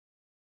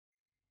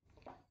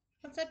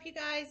What's up, you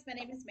guys? My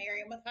name is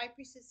Mary. I'm with High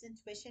Priestess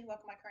Intuition.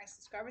 Welcome, my current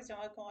subscribers,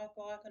 and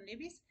welcome,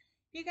 newbies.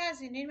 If you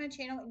guys are new to my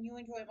channel and you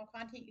enjoy my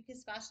content, you can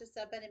smash the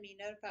sub button and be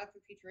notified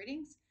for future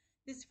readings.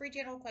 This is free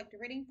general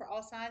collective reading for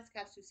all signs,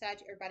 caps to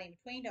Sag, everybody in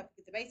between. Don't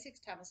forget the basics.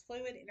 Time is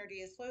fluid.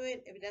 Energy is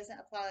fluid. If it doesn't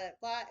apply, let it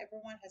apply.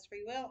 Everyone has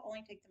free will.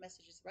 Only take the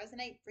messages that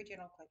resonate. Free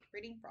general collective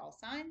reading for all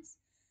signs.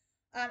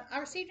 I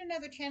received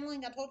another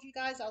channeling. I told you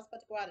guys I was about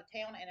to go out of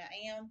town, and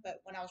I am.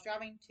 But when I was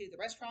driving to the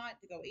restaurant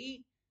to go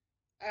eat,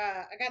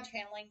 I got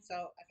channeling, so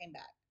I came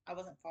back. I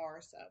wasn't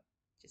far, so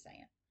just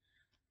saying.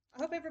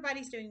 I hope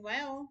everybody's doing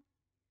well.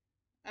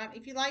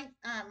 If you like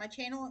my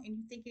channel and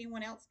you think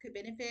anyone else could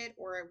benefit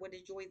or would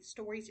enjoy the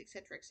stories,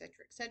 etc., etc.,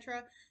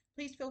 etc.,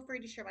 please feel free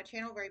to share my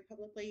channel very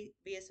publicly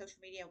via social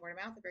media and word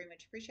of mouth. I very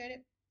much appreciate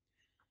it.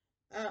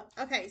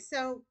 Okay,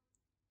 so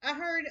I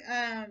heard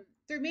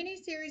through many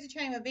series of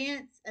chain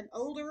events, an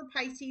older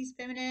Pisces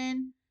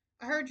feminine.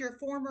 I heard your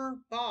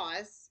former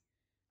boss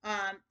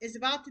is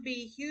about to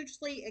be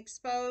hugely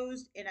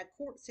exposed in a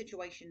court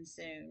situation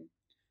soon.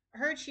 I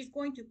heard she's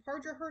going to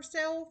perjure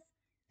herself,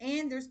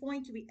 and there's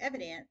going to be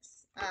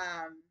evidence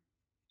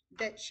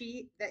that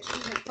she has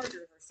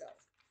perjured herself.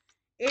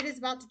 It is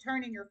about to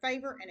turn in your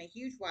favor in a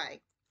huge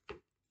way.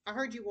 I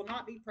heard you will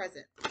not be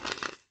present.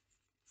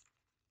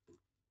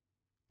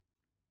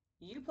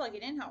 You plug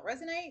it in how it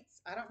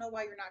resonates. I don't know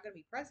why you're not going to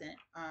be present.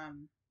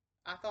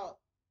 I thought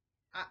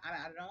I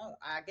don't know.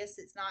 I guess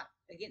it's not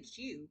against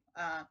you.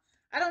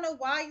 I don't know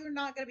why you're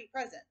not going to be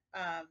present.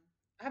 I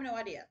have no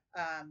idea.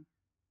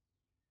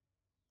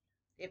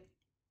 If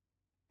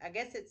I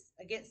guess it's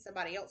against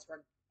somebody else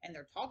and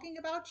they're talking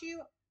about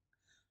you.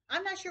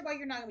 I'm not sure why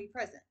you're not going to be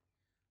present.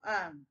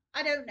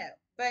 I don't know,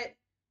 but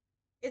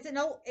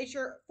it's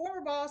your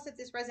former boss. If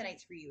this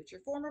resonates for you, it's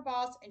your former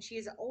boss, and she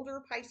is an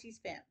older Pisces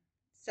femme.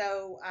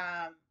 So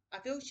I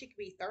feel she could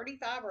be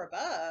 35 or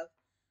above.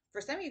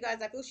 For some of you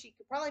guys, I feel she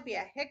could probably be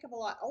a heck of a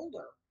lot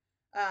older.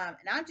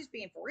 And I'm just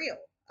being for real.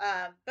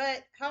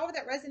 But however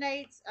that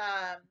resonates,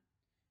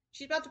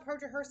 she's about to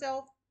perjure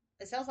herself.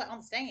 It sounds like on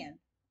the stand.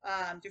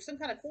 There's some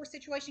kind of court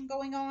situation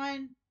going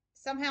on.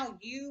 Somehow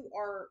you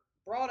are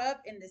brought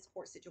up in this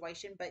court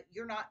situation, but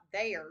you're not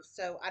there.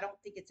 So I don't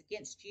think it's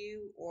against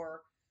you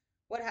or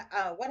what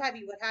have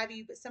you.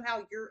 But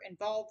somehow you're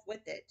involved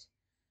with it.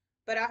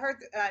 But I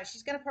heard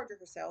she's going to perjure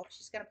herself.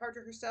 She's going to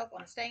perjure herself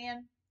on the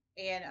stand,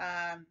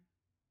 and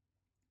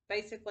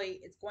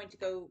basically it's going to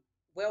go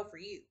well for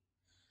you.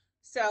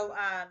 So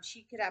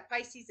she could have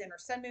Pisces in her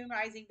Sun, Moon,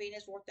 Rising,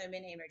 Venus, North Node,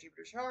 Midheaven, or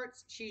Jupiter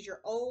charts. She's your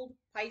old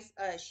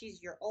Pisces.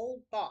 She's your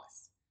old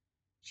boss.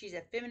 She's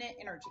a feminine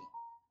energy.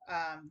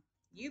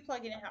 You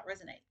plug it in how it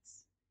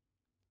resonates.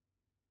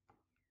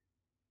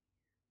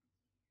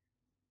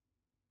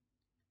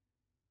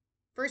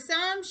 For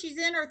some, she's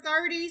in her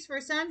 30s.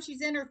 For some,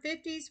 she's in her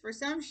 50s. For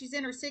some, she's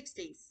in her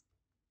 60s.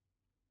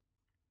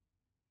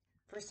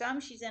 For some,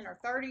 she's in her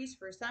 30s.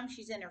 For some,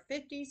 she's in her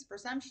 50s. For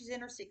some, she's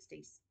in her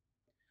 60s.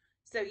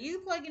 So you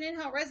plug it in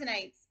how it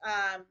resonates.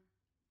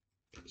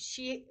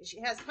 She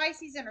has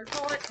Pisces in her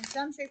chart in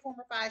some shape, form,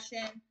 or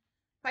fashion.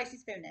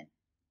 Pisces feminine,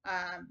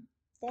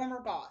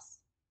 former boss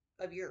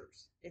of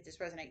yours, if this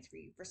resonates for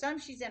you. For some,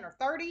 she's in her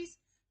 30s.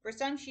 For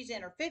some, she's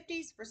in her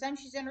 50s. For some,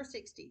 she's in her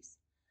 60s.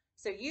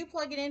 So you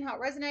plug it in how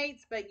it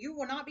resonates, but you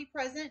will not be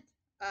present.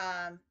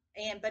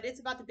 But it's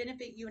about to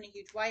benefit you in a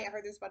huge way. I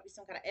heard there's about to be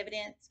some kind of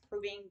evidence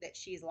proving that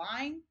she's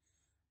lying.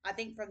 I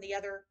think from the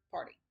other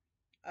party,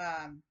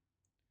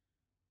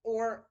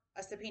 or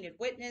a subpoenaed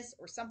witness,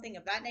 or something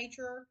of that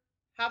nature.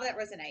 How that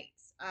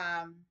resonates.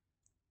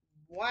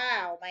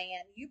 Wow,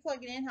 man, you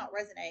plug it in how it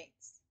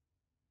resonates.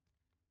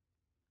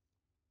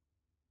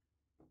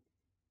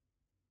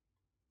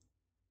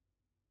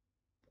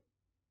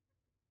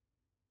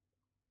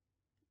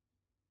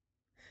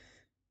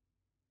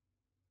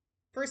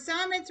 For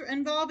some, it's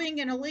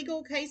involving an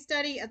illegal case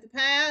study of the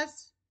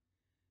past.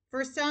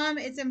 For some,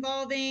 it's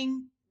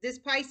involving this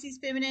Pisces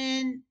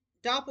feminine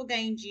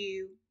doppelganger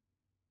you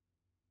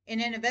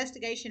in an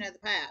investigation of the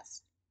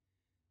past.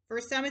 For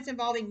some, it's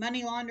involving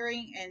money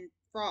laundering and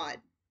fraud.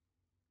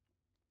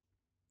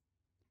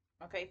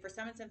 Okay, for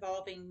some, it's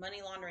involving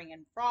money laundering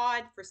and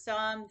fraud. For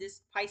some,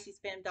 this Pisces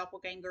femme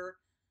doppelganged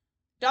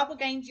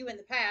you in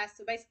the past,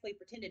 so basically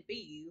pretended to be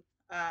you,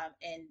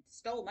 and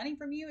stole money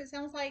from you. It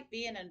sounds like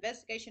being an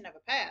investigation of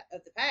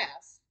the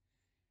past.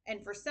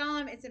 And for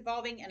some, it's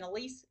involving an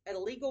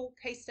illegal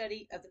case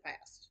study of the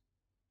past.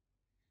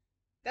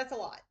 That's a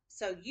lot.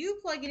 So you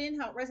plug it in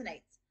how it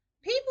resonates.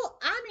 People,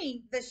 I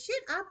mean, the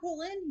shit I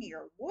pull in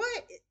here,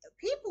 what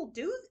people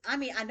do. I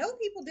mean, I know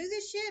people do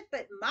this shit,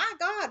 but my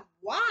God,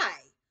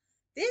 why?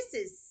 This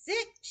is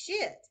sick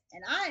shit.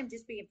 And I am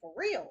just being for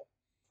real.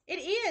 It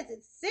is.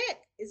 It's sick,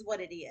 is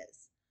what it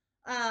is.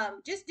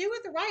 Just do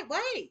it the right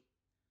way.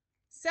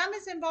 Some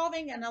is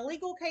involving an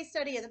illegal case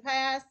study of the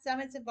past. Some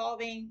it's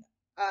involving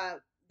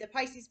the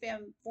Pisces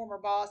femme former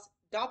boss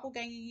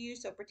doppelganging you,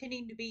 so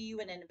pretending to be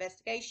you in an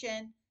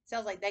investigation.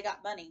 Sounds like they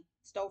got money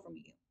stole from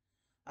you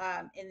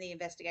in the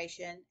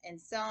investigation. And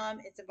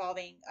some it's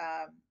involving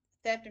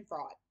theft and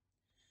fraud.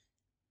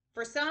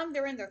 For some,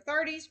 they're in their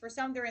 30s. For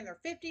some, they're in their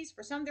 50s.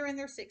 For some, they're in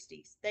their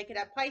 60s. They could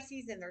have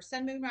Pisces in their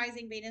Sun, Moon,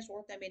 Rising, Venus,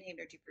 or them in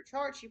their Jupiter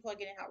charts. You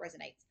plug it in how it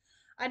resonates.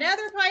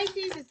 Another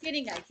Pisces is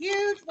getting a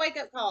huge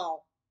wake-up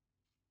call.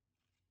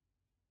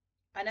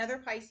 Another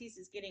Pisces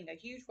is getting a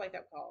huge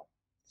wake-up call.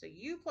 So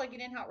you plug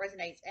it in how it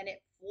resonates, and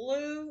it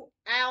flew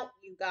out,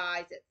 you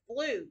guys. It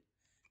flew.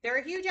 They're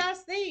a huge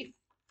ass thief.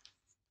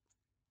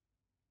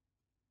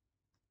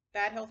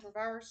 Bad health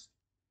reverse.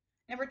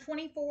 Number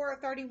 24 or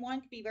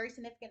 31 could be very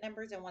significant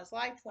numbers in one's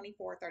life.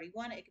 24 or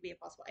 31, it could be a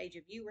possible age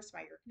of you or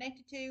somebody you're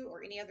connected to,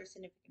 or any other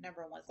significant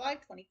number in one's life.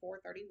 24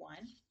 or 31.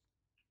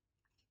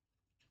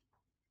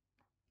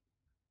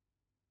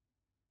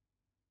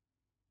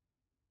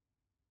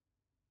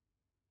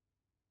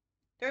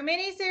 Through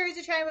many series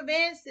of chain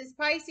events, this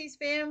Pisces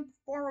femme,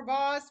 former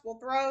boss, will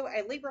throw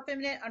a Libra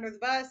feminine under the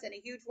bus in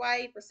a huge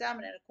way. For some,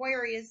 an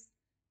Aquarius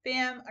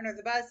femme under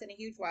the bus in a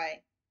huge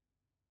way.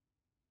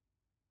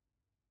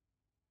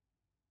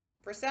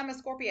 For some, a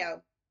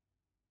Scorpio.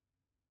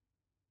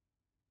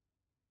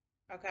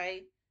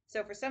 Okay.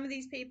 So for some of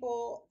these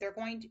people, they're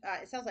going to,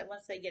 it sounds like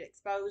once they get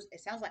exposed, it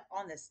sounds like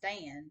on the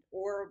stand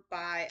or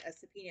by a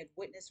subpoenaed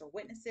witness or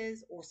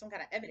witnesses or some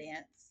kind of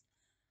evidence.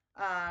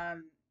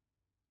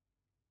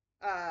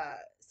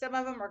 Some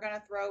of them are going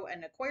to throw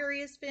an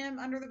Aquarius femme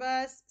under the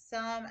bus.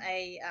 Some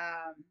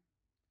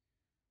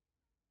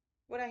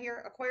what I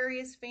hear,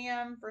 Aquarius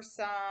femme for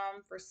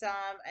some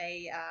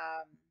a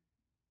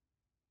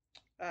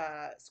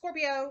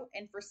Scorpio,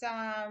 and for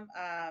some,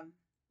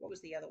 what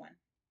was the other one?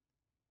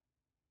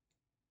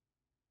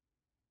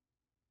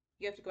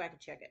 You have to go back and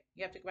check it.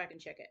 You have to go back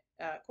and check it.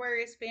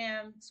 Aquarius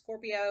femme,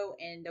 Scorpio,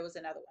 and there was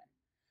another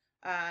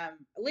one.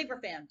 Libra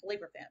femme.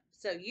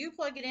 So you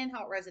plug it in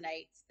how it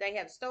resonates. They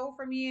have stole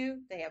from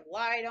you. They have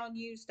lied on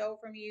you, stole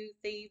from you,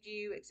 thieved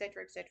you,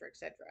 etc., etc.,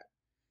 etc.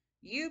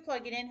 You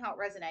plug it in how it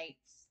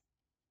resonates.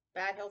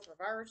 Bad health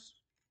reverse.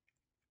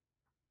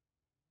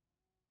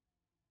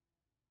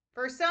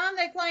 For some,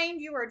 they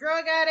claimed you were a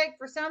drug addict.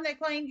 For some, they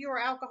claimed you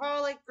were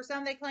alcoholic. For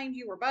some, they claimed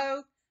you were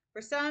both.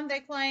 For some, they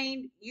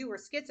claimed you were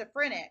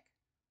schizophrenic.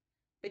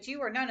 But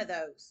you are none of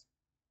those.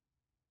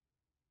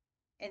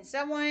 And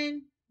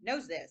someone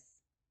knows this.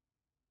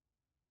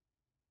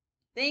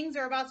 Things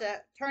are about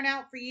to turn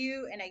out for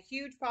you in a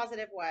huge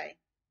positive way.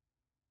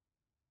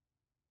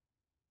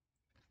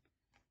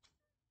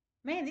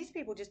 Man, these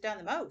people just done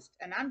the most,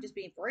 and I'm just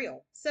being for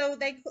real. So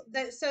they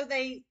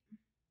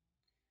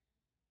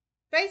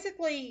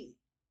basically,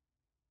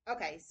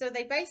 okay, so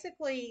they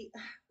basically,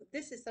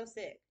 this is so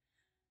sick.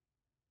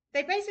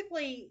 They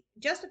basically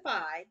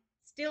justified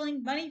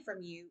stealing money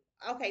from you.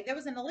 Okay, there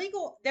was an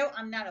illegal,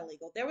 I'm not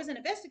illegal. There was an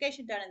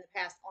investigation done in the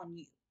past on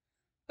you,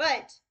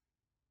 but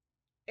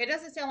it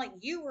doesn't sound like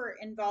you were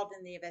involved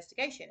in the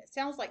investigation. It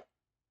sounds like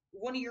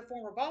one of your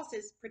former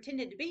bosses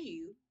pretended to be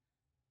you.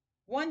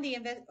 One, the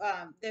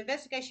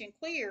investigation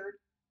cleared.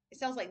 It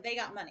sounds like they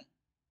got money,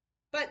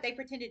 but they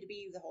pretended to be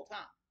you the whole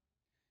time.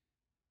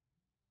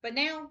 But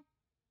now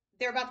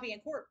they're about to be in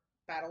court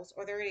battles,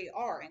 or they already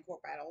are in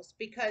court battles,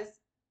 because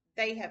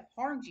they have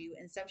harmed you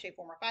in some shape,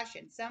 form, or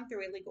fashion. Some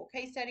through illegal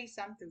case study,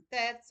 some through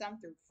theft, some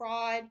through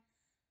fraud.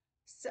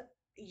 So,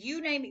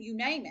 you name it, you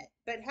name it.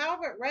 But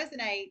however it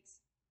resonates,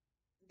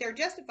 they're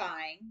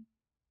justifying,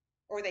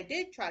 or they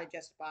did try to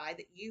justify,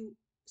 that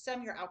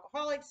some you're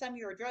alcoholic, some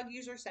you're a drug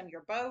user, some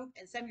you're both,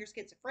 and some you're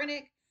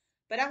schizophrenic.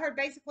 But I heard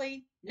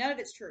basically none of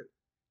it's true.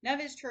 None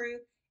of it's true.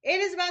 It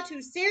is about to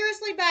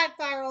seriously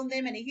backfire on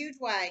them in a huge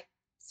way.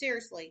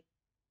 Seriously.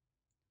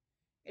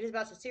 It is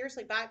about to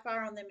seriously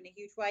backfire on them in a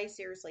huge way.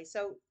 Seriously.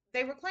 So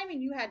they were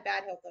claiming you had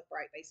bad health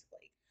upright,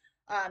 basically.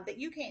 That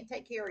you can't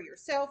take care of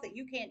yourself, that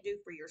you can't do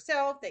for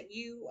yourself, that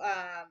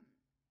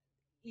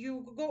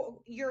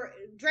you're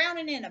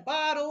drowning in a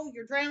bottle,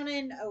 you're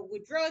drowning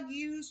with drug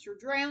use, you're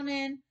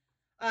drowning,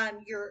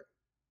 you're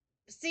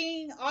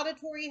seeing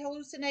auditory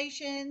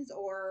hallucinations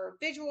or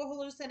visual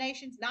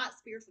hallucinations, not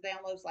spiritual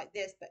downloads like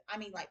this, but I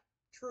mean like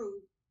true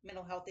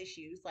mental health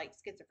issues like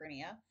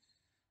schizophrenia,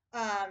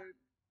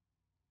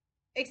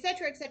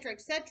 etc., etc.,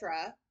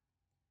 etc.,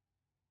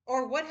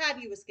 or what have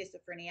you with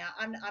schizophrenia.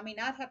 I mean,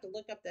 I'd have to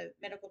look up the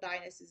medical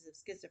diagnosis of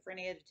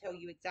schizophrenia to tell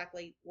you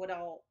exactly what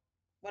all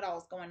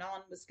is going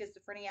on with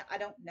schizophrenia. I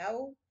don't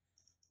know.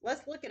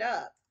 Let's look it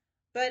up.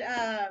 But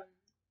I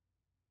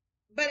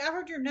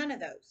heard you're none of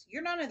those.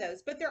 You're none of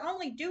those. But they're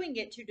only doing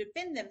it to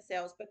defend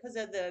themselves because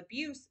of the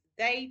abuse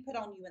they put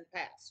on you in the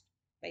past,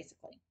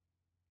 basically.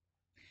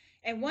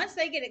 And once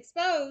they get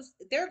exposed,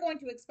 they're going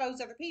to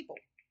expose other people.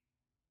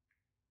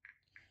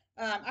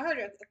 I heard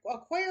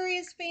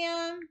Aquarius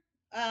femme,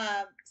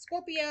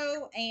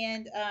 Scorpio,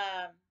 and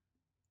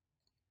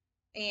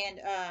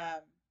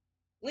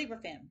Libra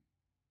femme.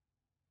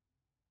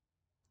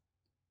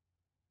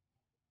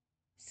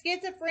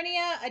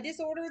 Schizophrenia, a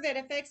disorder that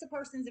affects a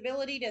person's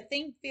ability to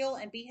think, feel,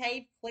 and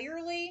behave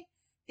clearly.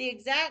 The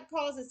exact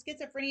cause of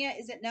schizophrenia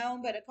isn't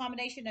known, but a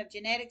combination of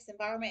genetics,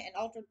 environment, and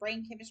altered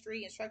brain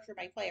chemistry and structure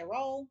may play a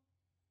role.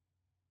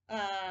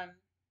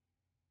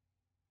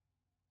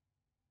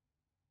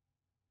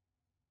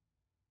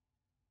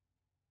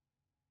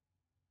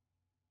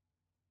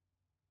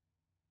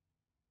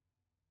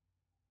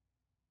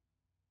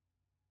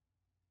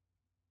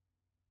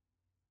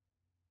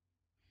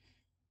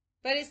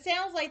 But it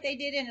sounds like they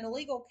did an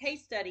illegal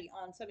case study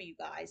on some of you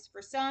guys.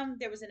 For some,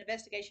 there was an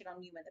investigation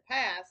on you in the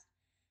past,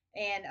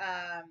 and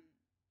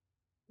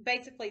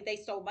basically they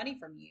stole money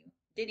from you.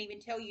 Didn't even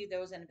tell you there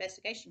was an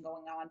investigation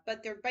going on,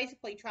 but they're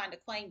basically trying to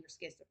claim you're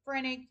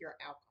schizophrenic, you're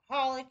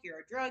alcoholic, you're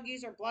a drug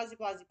user, blah,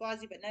 blah, blah, blah,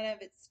 but none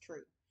of it's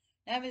true.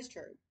 None of it's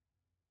true.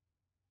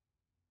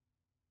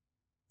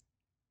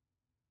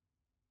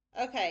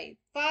 Okay,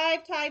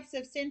 5 types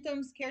of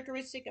symptoms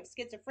characteristic of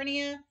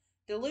schizophrenia: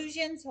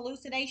 delusions,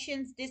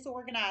 hallucinations,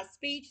 disorganized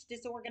speech,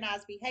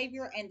 disorganized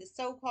behavior, and the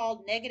so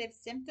called negative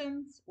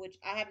symptoms, which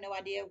I have no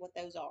idea what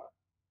those are.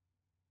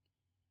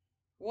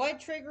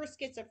 What triggers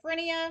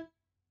schizophrenia?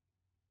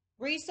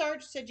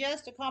 Research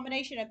suggests a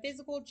combination of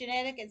physical,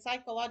 genetic, and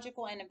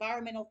psychological and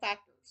environmental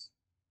factors.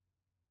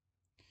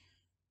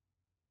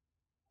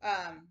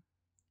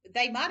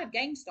 They might have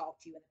gang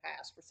stalked you in the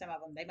past. For some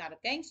of them, they might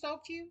have gang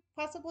stalked you,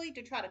 possibly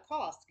to try to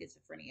cause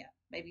schizophrenia.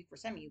 Maybe for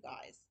some of you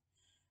guys.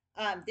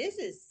 This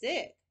is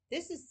sick.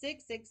 This is sick,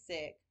 sick,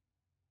 sick.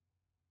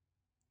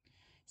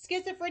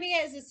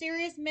 Schizophrenia is a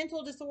serious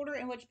mental disorder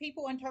in which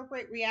people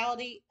interpret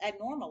reality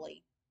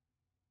abnormally.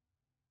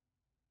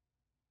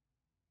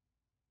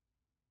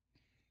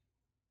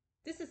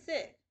 This is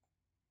sick.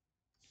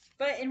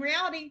 But in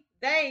reality,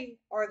 they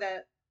are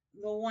the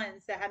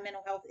ones that have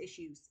mental health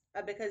issues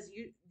because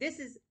this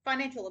is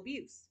financial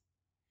abuse.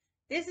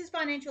 This is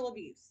financial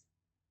abuse.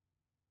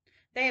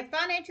 They have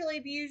financially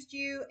abused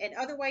you and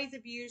other ways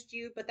abused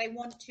you, but they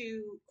want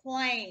to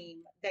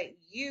claim that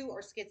you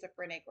are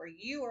schizophrenic or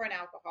you are an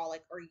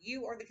alcoholic or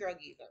you are the drug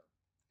user.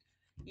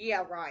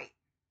 Yeah, right.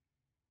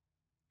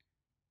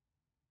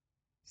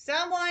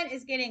 Someone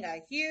is getting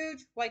a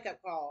huge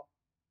wake-up call.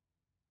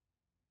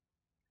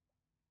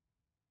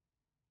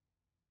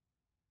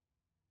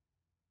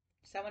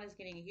 Someone is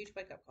getting a huge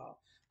wake-up call.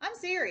 I'm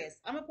serious.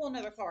 I'm going to pull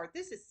another card.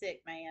 This is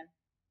sick, man.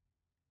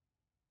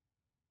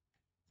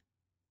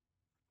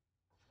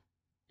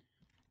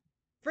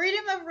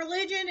 Freedom of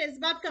religion is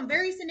about to become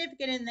very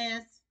significant in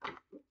this.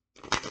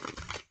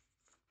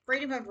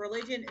 Freedom of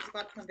religion is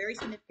about to become very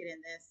significant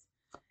in this.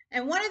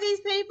 And one of these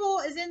people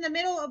is in the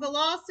middle of a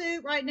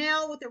lawsuit right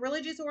now with a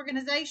religious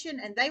organization,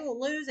 and they will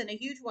lose in a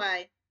huge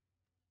way.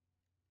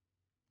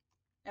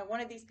 And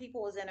one of these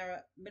people is in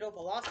the middle of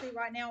a lawsuit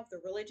right now with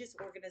a religious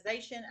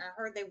organization. I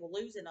heard they will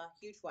lose in a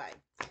huge way.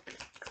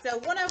 So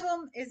one of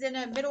them is in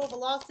the middle of a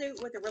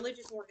lawsuit with a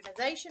religious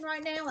organization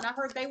right now, and I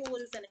heard they will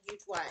lose in a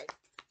huge way.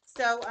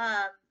 So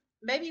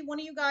maybe one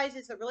of you guys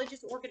is a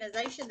religious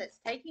organization that's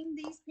taking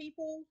these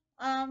people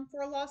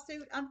for a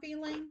lawsuit. I'm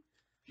feeling.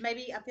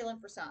 Maybe I'm feeling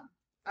for some.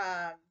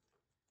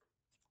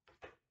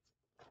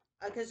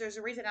 Because there's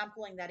a reason I'm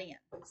pulling that in.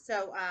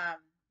 So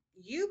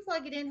you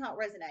plug it in how it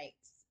resonates.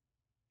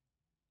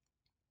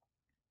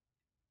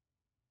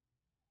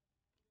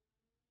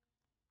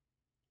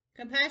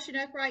 Compassion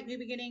upright, new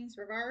beginnings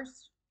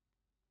reversed.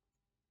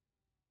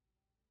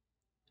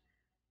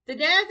 The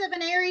death of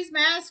an Aries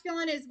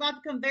masculine is about to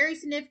become very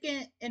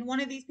significant in one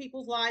of these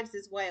people's lives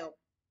as well.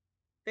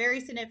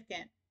 Very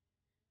significant.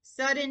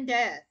 Sudden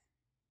death.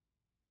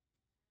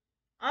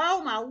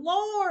 Oh my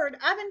Lord.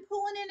 I've been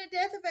pulling in a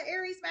death of an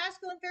Aries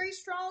masculine very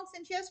strong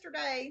since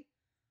yesterday.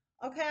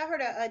 Okay, I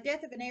heard a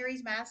death of an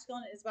Aries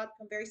masculine is about to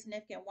become very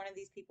significant in one of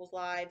these people's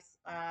lives.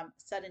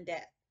 Sudden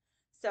death.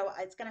 So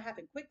it's going to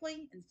happen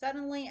quickly and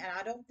suddenly, and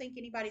I don't think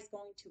anybody's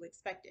going to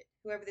expect it.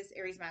 Whoever this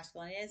Aries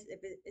masculine is,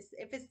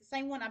 if it's the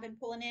same one I've been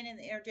pulling in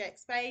the energetic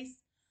space,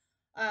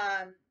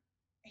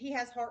 he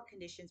has heart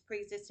conditions,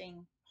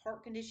 pre-existing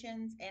heart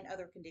conditions, and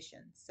other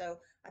conditions. So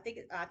I think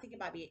it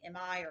might be an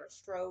MI or a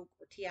stroke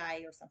or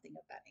TIA or something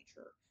of that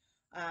nature.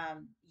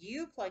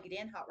 You plug it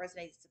in how it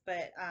resonates,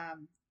 but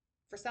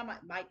for some it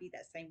might be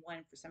that same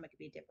one. For some it could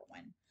be a different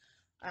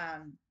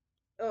one.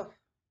 Oh,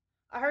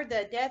 I heard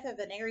the death of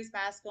an Aries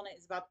masculine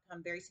is about to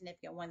become very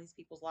significant in one of these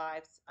people's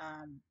lives.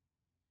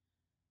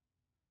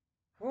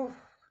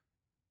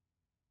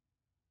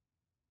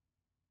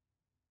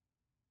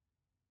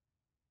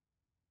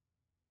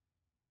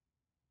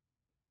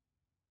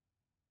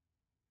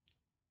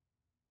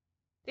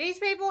 These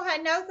people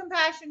had no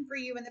compassion for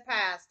you in the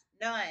past.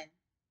 None.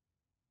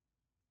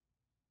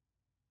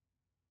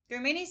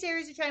 Through many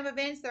series of chain of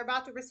events, they're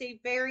about to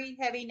receive very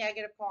heavy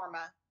negative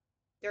karma.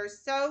 They're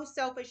so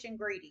selfish and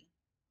greedy.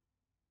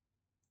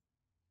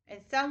 And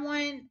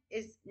someone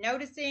is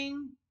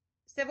noticing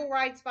civil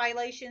rights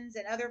violations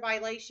and other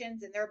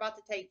violations, and they're about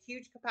to take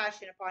huge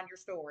compassion upon your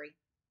story.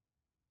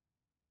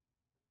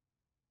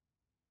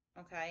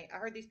 Okay, I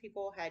heard these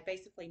people had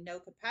basically no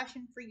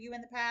compassion for you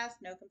in the past,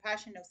 no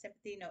compassion, no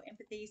sympathy, no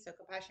empathy, so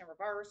compassion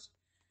reversed.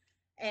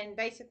 And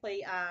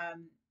basically,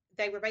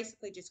 they were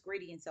basically just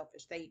greedy and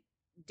selfish. They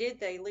did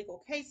the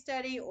legal case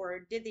study or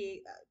did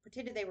the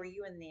pretended they were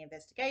you in the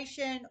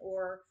investigation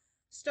or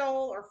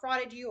stole or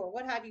frauded you or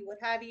what have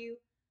you,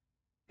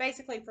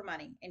 basically for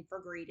money and for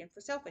greed and for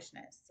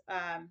selfishness.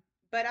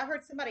 But I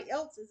heard somebody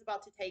else is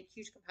about to take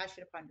huge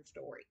compassion upon your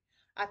story.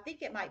 I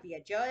think it might be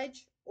a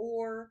judge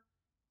or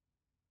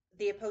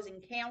the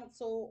opposing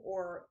counsel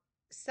or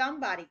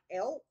somebody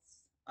else,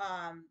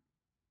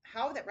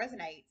 how that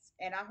resonates.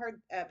 And I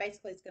heard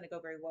basically it's going to go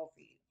very well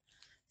for you.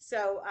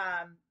 So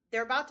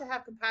they're about to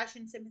have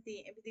compassion, sympathy,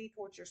 and empathy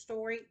towards your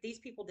story. These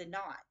people did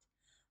not.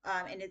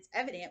 And it's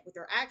evident with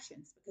their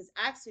actions because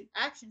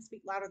actions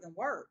speak louder than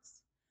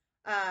words.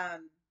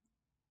 Um,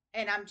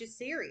 and I'm just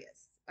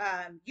serious.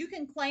 You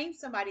can claim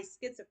somebody's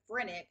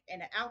schizophrenic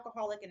and an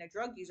alcoholic and a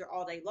drug user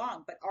all day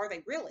long, but are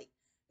they really?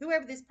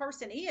 Whoever this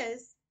person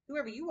is,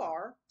 whoever you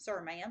are, sir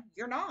or ma'am,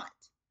 you're not.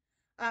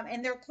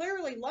 And they're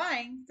clearly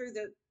lying through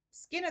the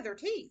skin of their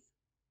teeth.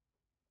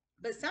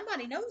 But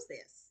somebody knows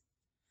this.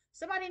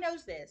 Somebody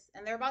knows this,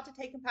 and they're about to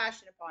take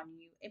compassion upon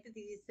you,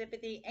 empathy,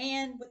 sympathy,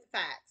 and with the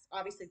facts.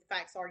 Obviously, the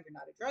facts are you're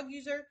not a drug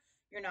user,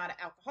 you're not an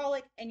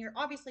alcoholic, and you're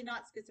obviously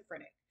not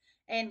schizophrenic.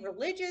 And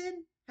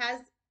religion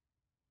has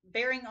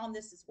bearing on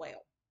this as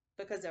well,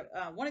 because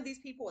one of these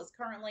people is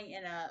currently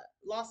in a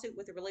lawsuit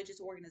with a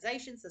religious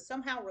organization. So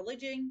somehow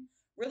religion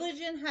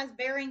has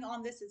bearing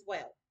on this as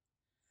well.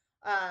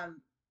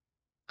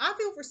 I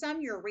feel for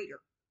some you're a reader,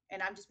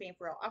 and I'm just being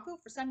for real. I feel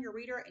for some you're a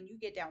reader, and you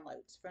get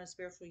downloads from a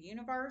spiritual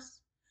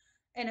universe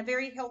in a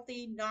very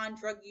healthy,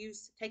 non-drug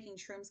use, taking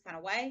shrooms kind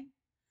of way.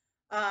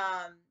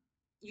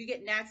 You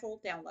get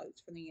natural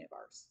downloads from the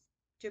universe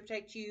to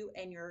protect you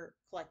and your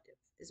collective,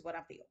 is what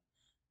I feel.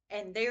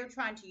 And they're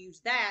trying to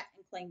use that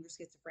and claim you're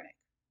schizophrenic.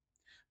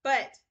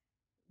 But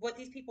what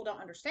these people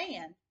don't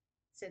understand,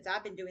 since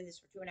I've been doing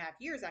this for 2.5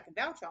 years, I can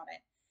vouch on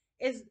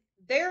it, is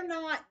they're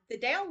not the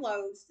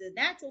downloads, the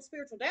natural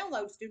spiritual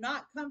downloads do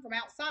not come from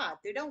outside.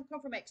 They don't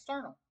come from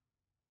external,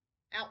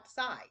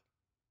 outside.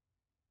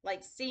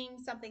 Like seeing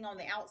something on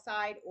the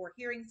outside or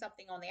hearing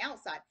something on the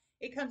outside.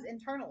 It comes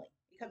internally.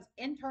 It comes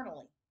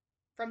internally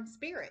from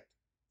spirit.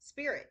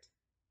 Spirit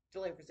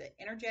delivers it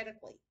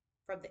energetically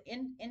from the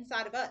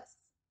inside of us.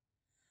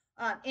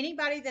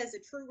 Anybody that's a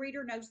true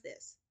reader knows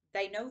this.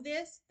 They know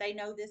this. They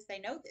know this. They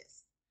know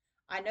this.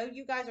 I know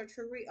you guys are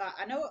true.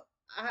 I know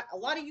a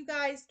lot of you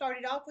guys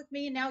started off with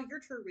me, and now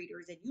you're true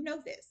readers, and you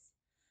know this.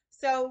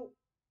 So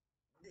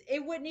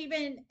it wouldn't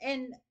even.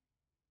 And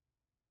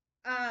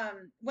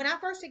when I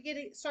first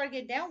started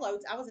getting downloads,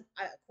 of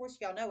course,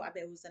 y'all know I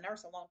was a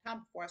nurse a long time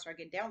before I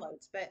started getting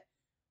downloads. But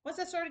once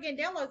I started getting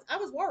downloads, I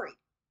was worried.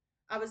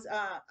 I was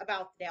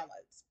about the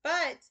downloads,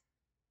 but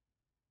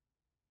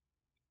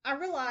I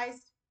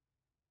realized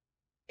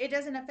it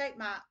doesn't affect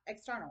my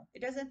external.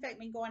 It doesn't affect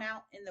me going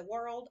out in the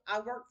world. I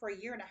worked for a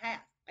year and a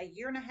half. A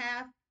year and a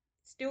half,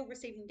 still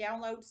receiving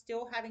downloads,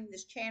 still having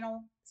this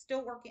channel,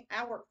 still working.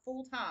 I work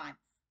full time,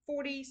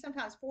 40,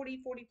 sometimes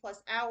 40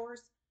 plus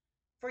hours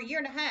for a year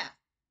and a half,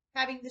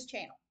 having this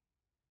channel,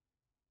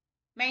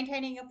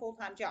 maintaining a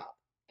full-time job,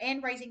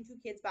 and raising 2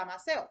 kids by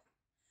myself.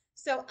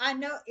 So I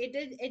know it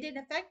didn't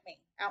affect me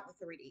out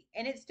in 3D,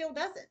 and it still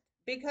doesn't,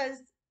 because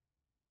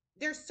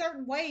there's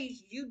certain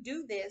ways you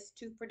do this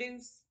to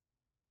produce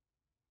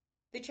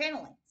the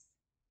channelings.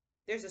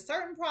 There's a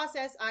certain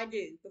process I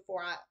do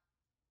before I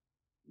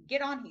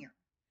get on here.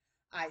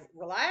 I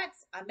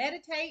relax, I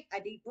meditate, I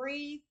deep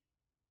breathe,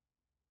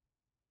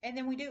 and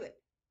then we do it.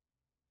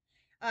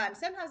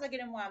 Sometimes I get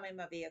in while I'm in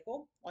my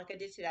vehicle, like I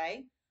did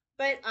today,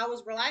 but I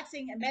was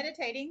relaxing and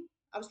meditating.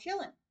 I was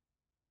chilling.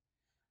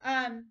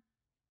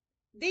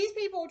 These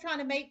people are trying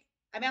to make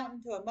a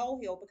mountain to a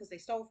molehill because they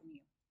stole from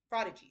you,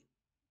 frauded you,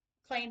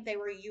 claimed they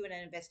were you in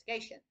an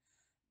investigation,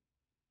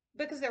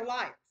 because they're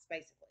liars,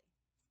 basically.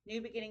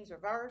 New beginnings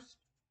reversed.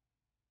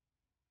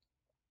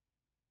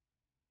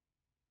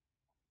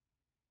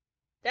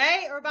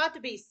 They are about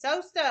to be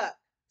so stuck,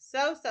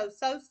 so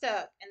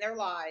stuck in their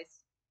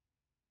lies.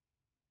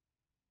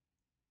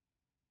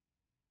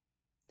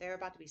 They're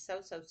about to be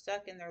so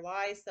stuck in their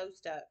lies, so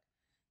stuck.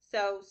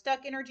 So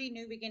stuck energy,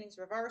 new beginnings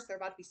reverse. They're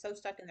about to be so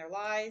stuck in their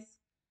lies.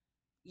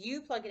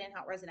 You plug it in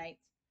how it resonates.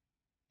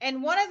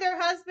 And one of their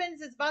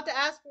husbands is about to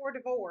ask for a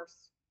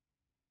divorce.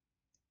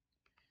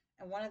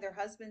 And one of their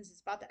husbands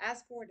is about to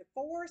ask for a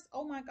divorce.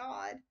 Oh my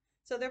God.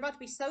 So they're about to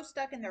be so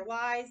stuck in their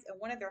lies, and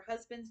one of their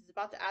husbands is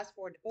about to ask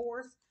for a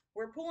divorce.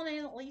 We're pulling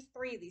in at least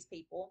 3 of these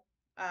people.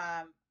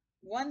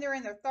 One, they're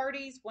in their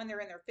 30s, one,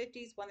 they're in their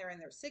 50s, one, they're in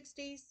their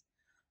 60s.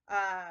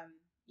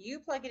 You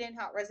plug it in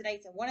how it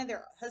resonates, and one of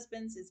their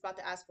husbands is about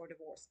to ask for a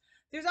divorce.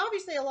 There's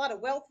obviously a lot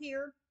of wealth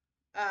here,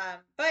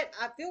 but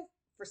I feel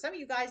for some of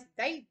you guys,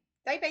 they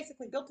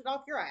basically built it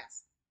off your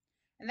ass,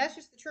 and that's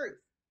just the truth.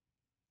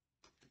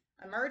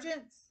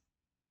 Emergence.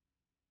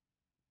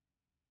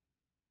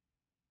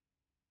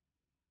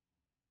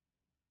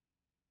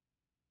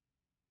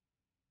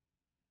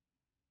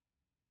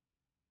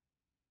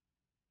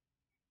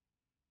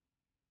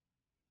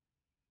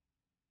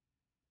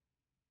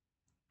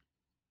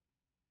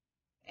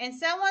 And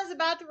someone's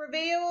about to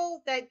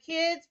reveal that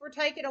kids were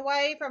taken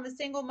away from a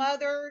single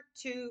mother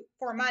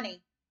for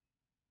money.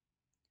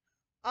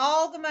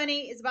 All the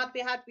money is about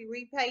to have to be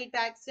repaid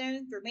back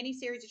soon through many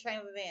series of chain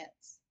of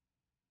events.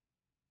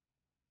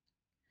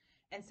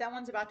 And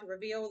someone's about to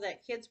reveal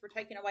that kids were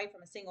taken away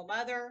from a single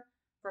mother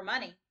for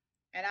money.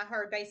 And I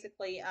heard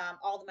basically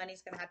all the money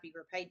is going to have to be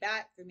repaid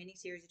back through many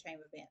series of chain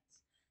of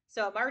events.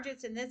 So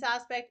emergence in this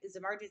aspect is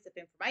emergence of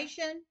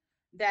information.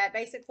 that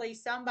basically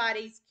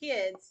somebody's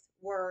kids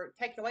were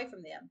taken away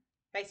from them,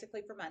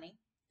 basically for money.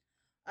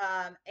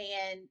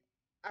 And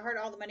I heard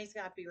all the money's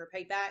going to have to be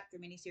repaid back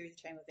through many series of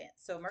chain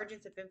events. So,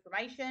 emergence of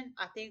information.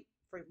 I think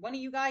for one of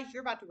you guys,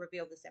 you're about to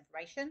reveal this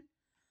information.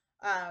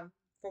 Um,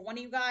 for one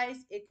of you guys,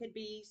 it could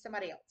be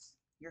somebody else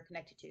you're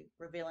connected to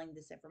revealing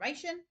this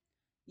information.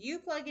 You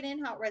plug it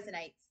in how it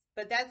resonates.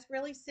 But that's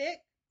really sick.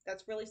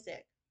 That's really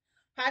sick.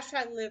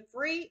 Hashtag live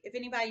free if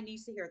anybody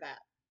needs to hear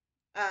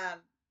that.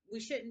 We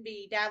shouldn't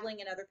be dabbling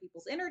in other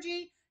people's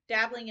energy,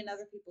 dabbling in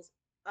other people's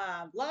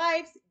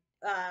lives,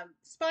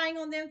 spying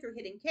on them through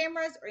hidden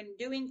cameras, or in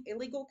doing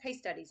illegal case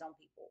studies on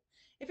people.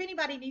 If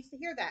anybody needs to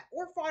hear that,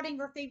 or frauding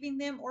or thieving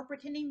them, or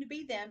pretending to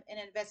be them in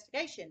an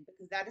investigation,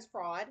 because that is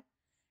fraud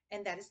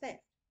and that is theft.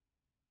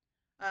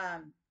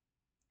 Um,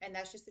 and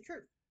that's just the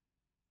truth.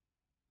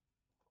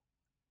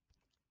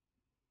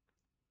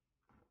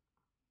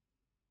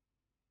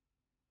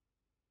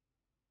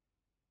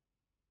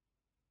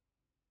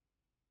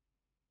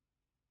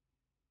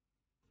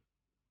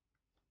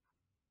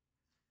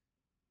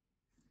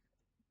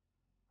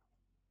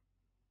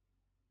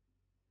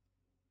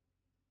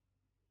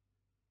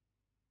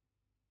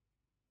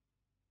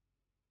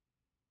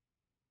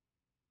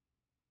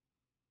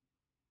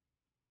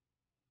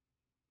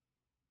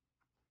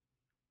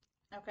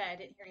 Okay, I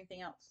didn't hear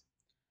anything else.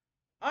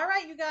 All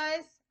right, you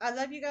guys. I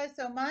love you guys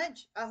so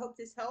much. I hope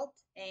this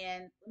helped.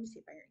 And let me see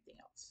if I hear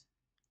anything else.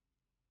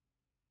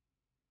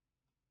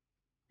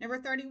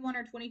 Number 31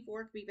 or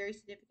 24 could be very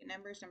significant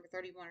numbers. Number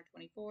 31 or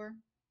 24.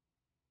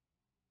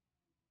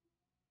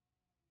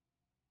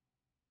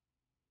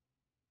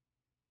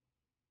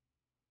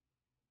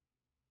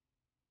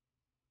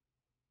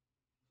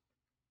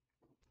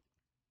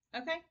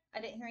 Okay, I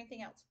didn't hear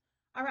anything else.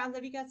 All right, I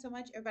love you guys so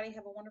much. Everybody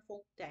have a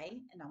wonderful day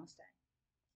and namaste.